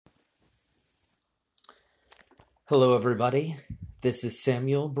Hello, everybody. This is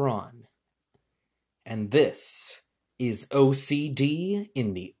Samuel Braun, and this is OCD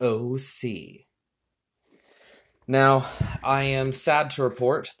in the OC. Now, I am sad to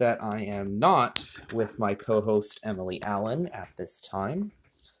report that I am not with my co-host Emily Allen at this time.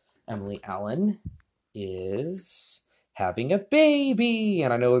 Emily Allen is having a baby,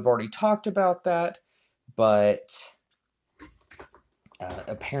 and I know we've already talked about that, but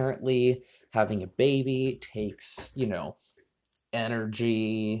apparently having a baby takes,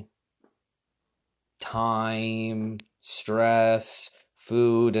 energy, time, stress,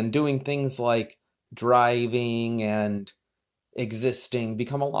 food, and doing things like driving and existing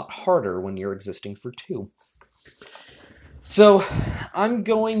become a lot harder when you're existing for two. So I'm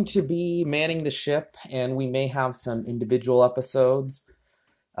going to be manning the ship, and we may have some individual episodes.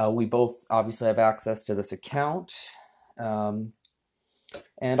 We both obviously have access to this account.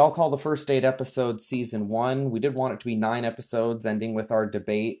 And I'll call the first 8 episodes Season 1. We did want it to be 9 episodes, ending with our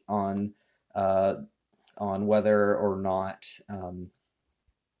debate on whether or not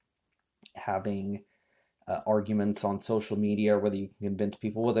having arguments on social media, whether you can convince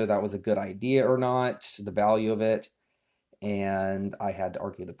people whether that was a good idea or not, the value of it. And I had to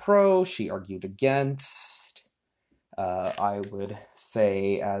argue the pro, she argued against. I would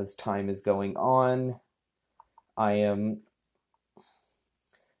say as time is going on, I am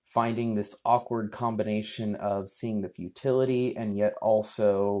finding this awkward combination of seeing the futility and yet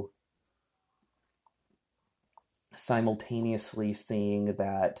also simultaneously seeing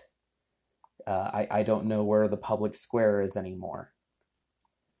that I don't know where the public square is anymore.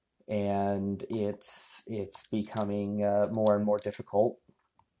 And it's becoming more and more difficult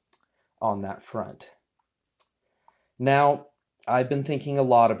on that front. Now, I've been thinking a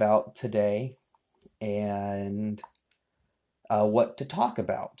lot about today and what to talk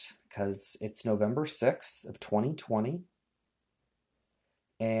about, because it's November 6th of 2020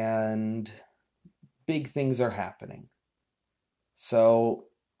 and big things are happening. So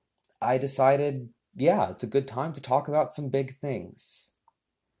I decided, it's a good time to talk about some big things.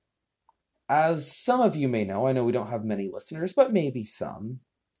 As some of you may know, I know we don't have many listeners, but maybe some.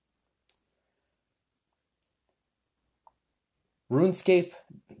 RuneScape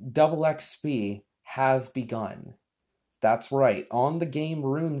Double XP has begun. That's right, on the game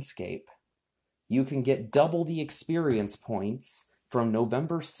RuneScape, you can get double the experience points from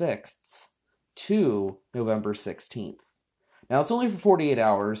November 6th to November 16th. Now, it's only for 48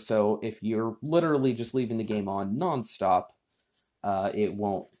 hours, so if you're literally just leaving the game on nonstop, it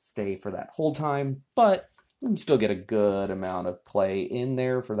won't stay for that whole time, but you can still get a good amount of play in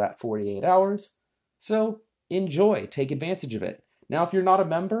there for that 48 hours. So enjoy, take advantage of it. Now, if you're not a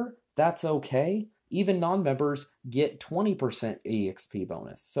member, that's okay. Even non-members get 20% EXP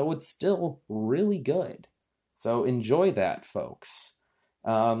bonus, so it's still really good. So enjoy that, folks.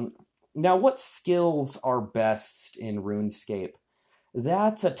 Now, what skills are best in RuneScape?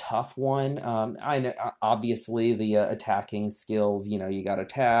 That's a tough one. I know, obviously, the attacking skills, you got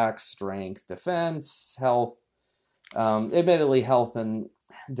attack, strength, defense, health. Admittedly, health and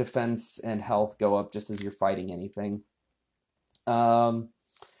defense and health go up just as you're fighting anything.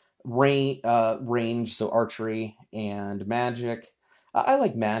 Range, so archery and magic. I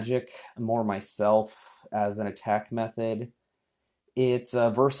like magic more myself as an attack method. It's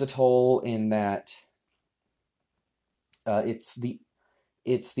versatile in that it's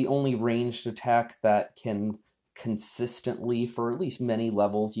the only ranged attack that can consistently, for at least many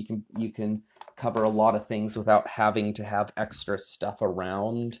levels, you can cover a lot of things without having to have extra stuff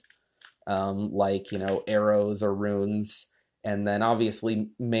around, like arrows or runes. And then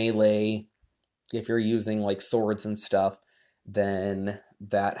obviously melee, if you're using like swords and stuff, then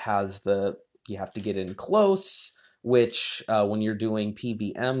that has you have to get in close, which when you're doing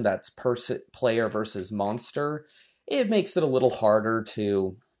PVM, that's player versus monster, it makes it a little harder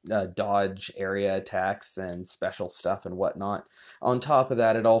to dodge area attacks and special stuff and whatnot. On top of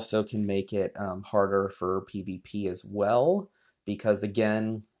that, it also can make it harder for PvP as well, because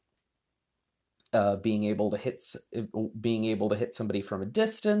again, being able to hit somebody from a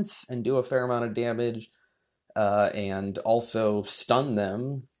distance and do a fair amount of damage, and also stun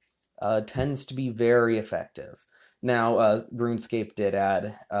them, tends to be very effective. Now, RuneScape did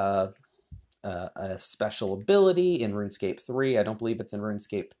add a special ability in RuneScape 3. I don't believe it's in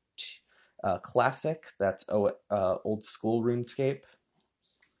RuneScape Classic. That's old school RuneScape.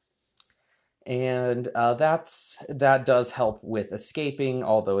 And that does help with escaping,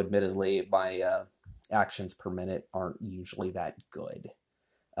 although admittedly my actions per minute aren't usually that good.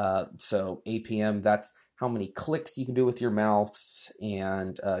 So APM, that's how many clicks you can do with your mouths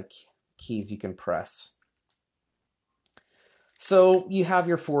and keys you can press. So you have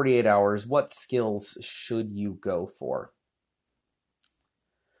your 48 hours. What skills should you go for?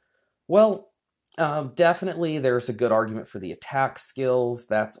 Well, definitely there's a good argument for the attack skills.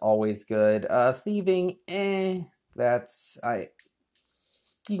 That's always good. Thieving, that's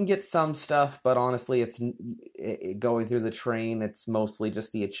you can get some stuff, but honestly, going through the train. It's mostly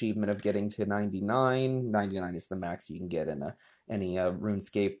just the achievement of getting to 99. 99 is the max you can get in any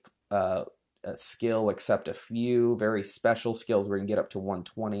RuneScape skill, except a few very special skills where you can get up to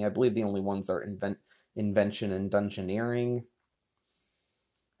 120. I believe the only ones are invention and dungeoneering.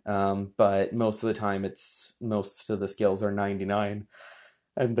 But most of the time, most of the skills are 99,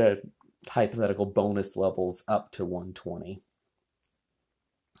 and then hypothetical bonus levels up to 120.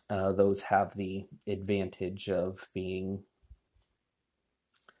 Those have the advantage of being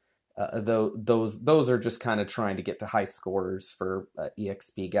those are just kind of trying to get to high scores for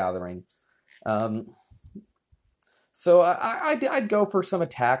EXP gathering. So I'd go for some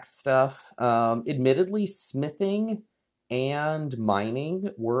attack stuff. Admittedly, smithing and mining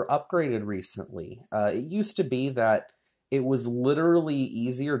were upgraded recently. It used to be that it was literally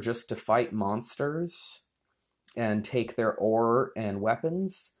easier just to fight monsters and take their ore and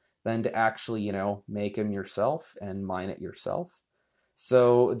weapons than to actually, make them yourself and mine it yourself.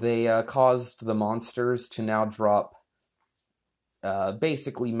 So they caused the monsters to now drop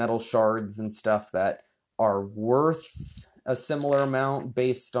basically metal shards and stuff that are worth a similar amount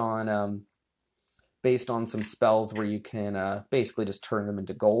based on some spells where you can basically just turn them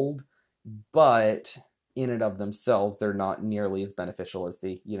into gold, but in and of themselves, they're not nearly as beneficial as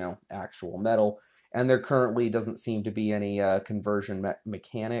the actual metal. And there currently doesn't seem to be any conversion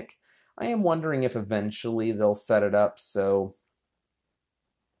mechanic. I am wondering if eventually they'll set it up so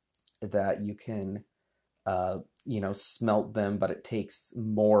that you can smelt them, but it takes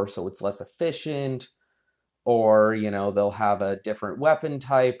more, so it's less efficient. Or they'll have a different weapon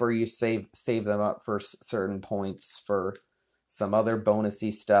type, or you save them up for certain points for some other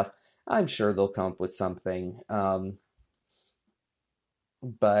bonusy stuff. I'm sure they'll come up with something,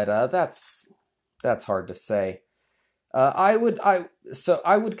 but that's hard to say. I would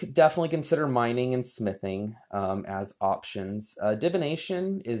definitely consider mining and smithing as options.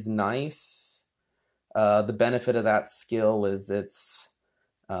 Divination is nice. The benefit of that skill is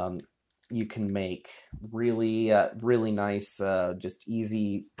you can make really nice, just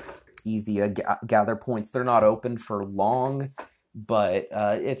easy gather points. They're not open for long, but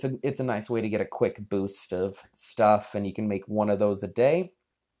it's a nice way to get a quick boost of stuff, and you can make one of those a day.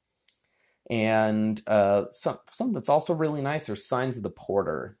 And some that's also really nice are Signs of the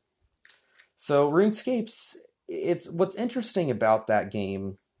Porter. So RuneScape's what's interesting about that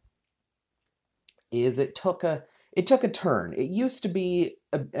game is it took a turn. It used to be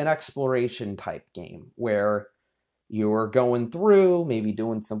an exploration type game where you were going through, maybe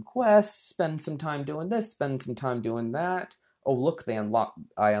doing some quests, spend some time doing this, spend some time doing that. Oh, look,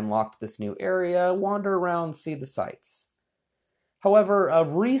 I unlocked this new area, wander around, see the sights. However,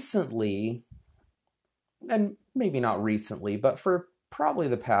 recently, and maybe not recently, but for probably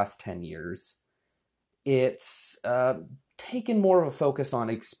the past 10 years, it's taken more of a focus on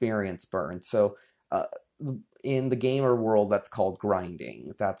experience burn. So in the gamer world, that's called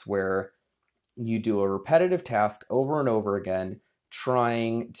grinding. That's where you do a repetitive task over and over again,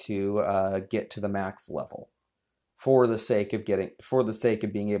 trying to get to the max level for the sake of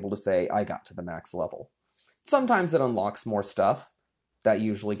being able to say, I got to the max level. Sometimes it unlocks more stuff. That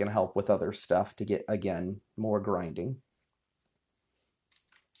usually can help with other stuff to get, again, more grinding.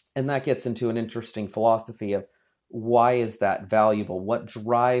 And that gets into an interesting philosophy of why is that valuable? What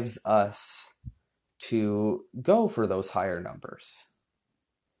drives us to go for those higher numbers?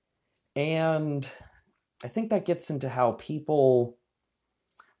 And I think that gets into how people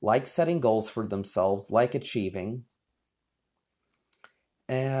like setting goals for themselves, like achieving,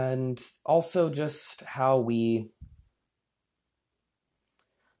 and also just how we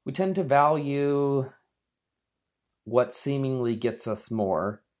tend to value what seemingly gets us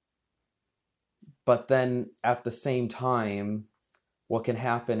more, but then at the same time, what can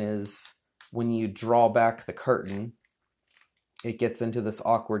happen is when you draw back the curtain, it gets into this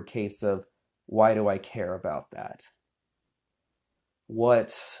awkward case of, why do I care about that?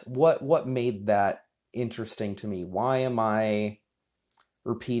 What made that interesting to me? Why am I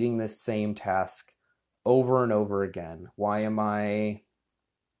repeating this same task over and over again? Why am I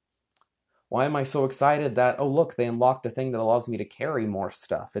so excited that, oh look, they unlocked a thing that allows me to carry more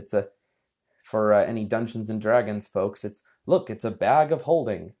stuff? For any Dungeons and Dragons folks, it's a bag of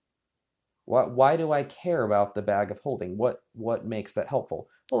holding. Why do I care about the bag of holding? What makes that helpful?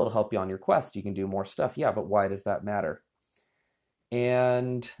 Well, it'll help you on your quest. You can do more stuff. Yeah, but why does that matter?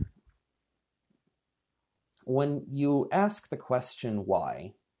 And when you ask the question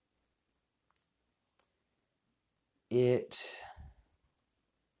why, it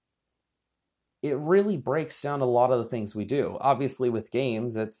really breaks down a lot of the things we do. Obviously, with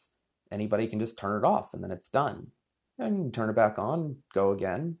games, it's anybody can just turn it off and then it's done. And you turn it back on, go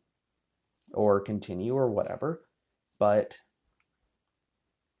again, or continue or whatever. But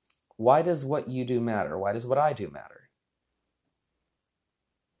why does what you do matter? Why does what I do matter?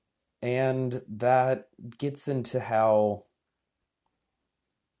 And that gets into how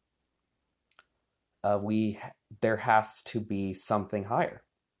there has to be something higher.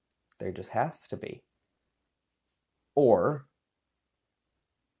 There just has to be. Or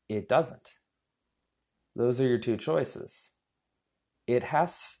it doesn't. Those are your two choices.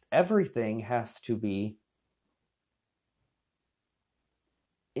 Everything has to be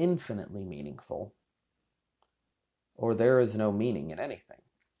infinitely meaningful, or there is no meaning in anything.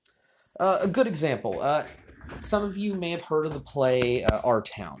 A good example, some of you may have heard of the play Our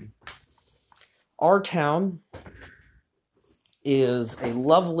Town. Our Town is a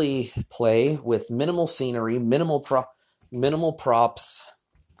lovely play with minimal scenery, minimal props,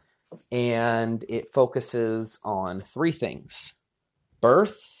 and it focuses on three things: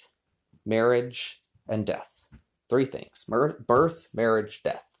 birth, marriage, and death. Three things: birth, marriage,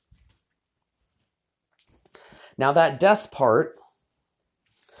 death. Now that death part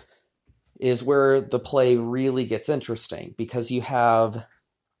is where the play really gets interesting, because you have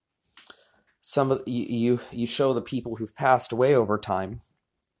you show the people who've passed away over time,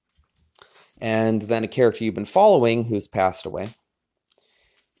 and then a character you've been following who's passed away.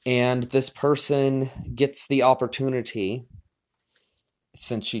 And this person gets the opportunity,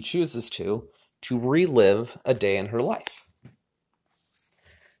 since she chooses to relive a day in her life.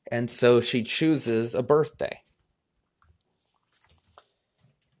 And so she chooses a birthday.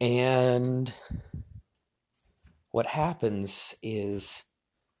 And what happens is,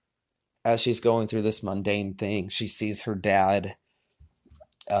 as she's going through this mundane thing, she sees her dad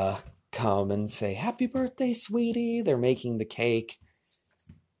come and say, "Happy birthday, sweetie." They're making the cake,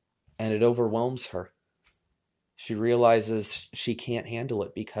 and it overwhelms her. She realizes she can't handle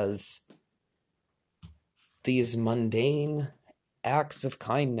it, because these mundane acts of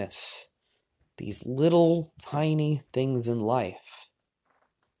kindness, these little tiny things in life,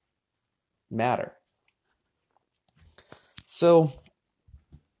 matter. So,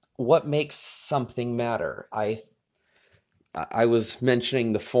 what makes something matter? I was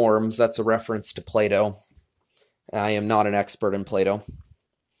mentioning the forms. That's a reference to Plato. I am not an expert in Plato,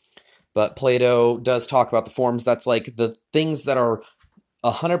 but Plato does talk about the forms. That's like the things that are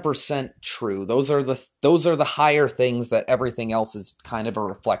 100% true. Those are the higher things that everything else is kind of a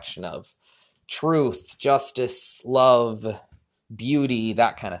reflection of. Truth, justice, love, beauty,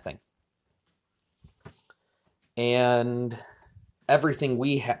 that kind of thing. And everything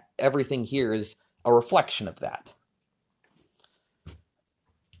here is a reflection of that.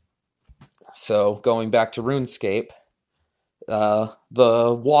 So going back to RuneScape,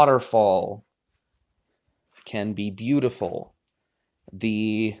 the waterfall can be beautiful.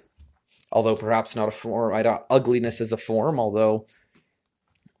 Although perhaps not a form, ugliness is a form, although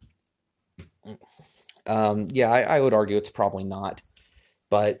I would argue it's probably not.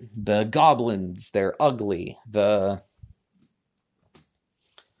 But the goblins, they're ugly. The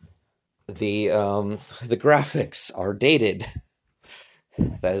graphics are dated.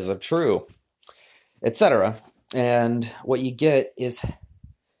 That is true, etc. And what you get is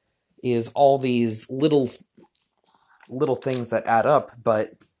all these little things that add up,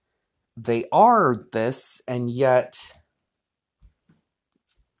 but they are this, and yet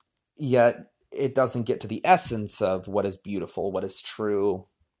it doesn't get to the essence of what is beautiful, what is true,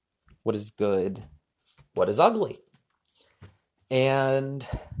 what is good, what is ugly. And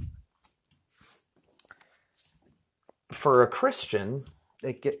for a Christian,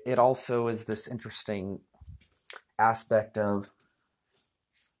 it also is this interesting aspect of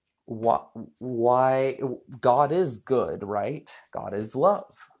why God is good, right? God is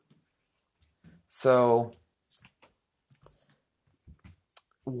love. So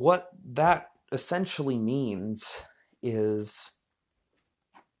what that essentially means is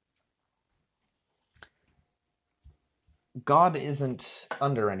God isn't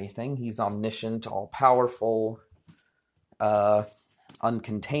under anything. He's omniscient, all-powerful,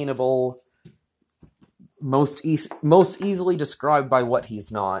 uncontainable, most easily described by what he's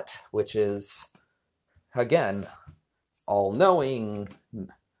not, which is, again, all-knowing,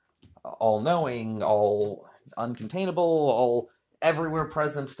 all uncontainable, all everywhere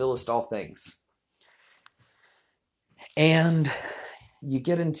present, fillest all things. And you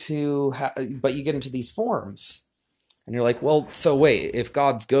get into these forms, and you're like, well, so wait, if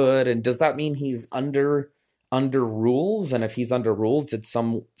God's good, and does that mean he's under rules? And if he's under rules, did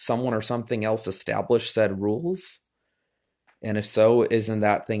someone or something else establish said rules? And if so, isn't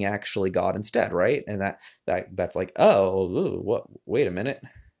that thing actually God instead, right? And that's like, oh, ooh, what? Wait a minute,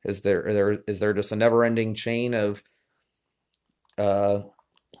 is there just a never-ending chain of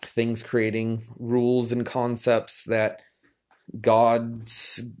things creating rules and concepts that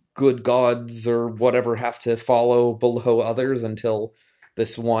good gods or whatever have to follow below others until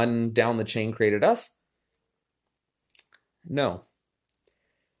this one down the chain created us? No,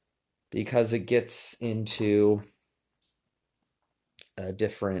 because it gets into a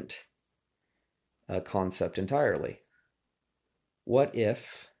different concept entirely. What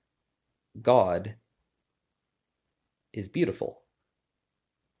if God is beautiful?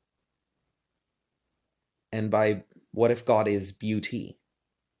 And by what if God is beauty?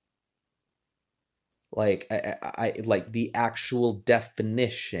 Like I like the actual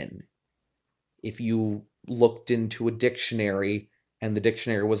definition. If you looked into a dictionary and the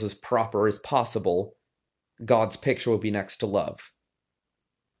dictionary was as proper as possible, God's picture would be next to love.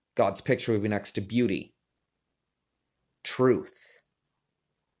 God's picture would be next to beauty, truth.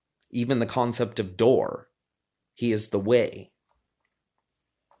 Even the concept of door. He is the way.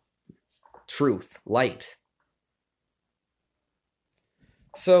 Truth, light.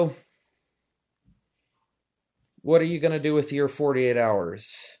 So, what are you going to do with your 48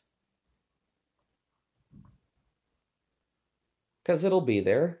 hours? Because it'll be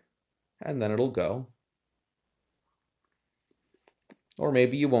there, and then it'll go. Or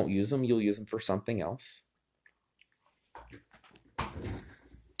maybe you won't use them, you'll use them for something else.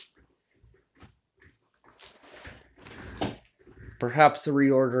 Perhaps the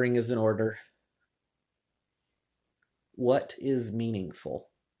reordering is in order. What is meaningful?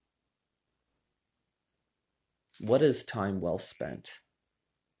 What is time well spent?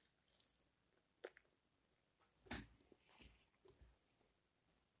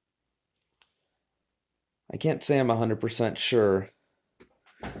 I can't say I'm 100% sure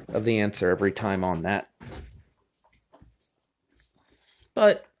of the answer every time on that.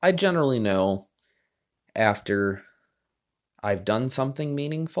 But I generally know after I've done something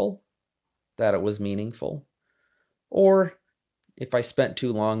meaningful that it was meaningful. Or if I spent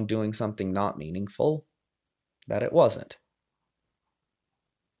too long doing something not meaningful, that it wasn't.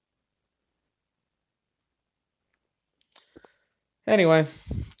 Anyway,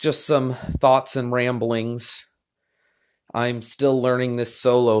 just some thoughts and ramblings. I'm still learning this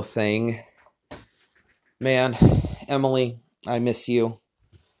solo thing. Man, Emily, I miss you.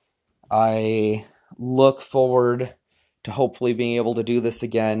 I look forward to hopefully being able to do this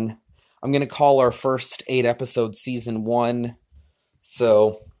again. I'm going to call our first 8 episodes season 1.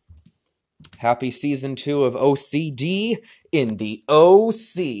 So, happy season 2 of OCD in the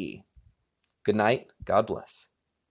OC. Good night. God bless.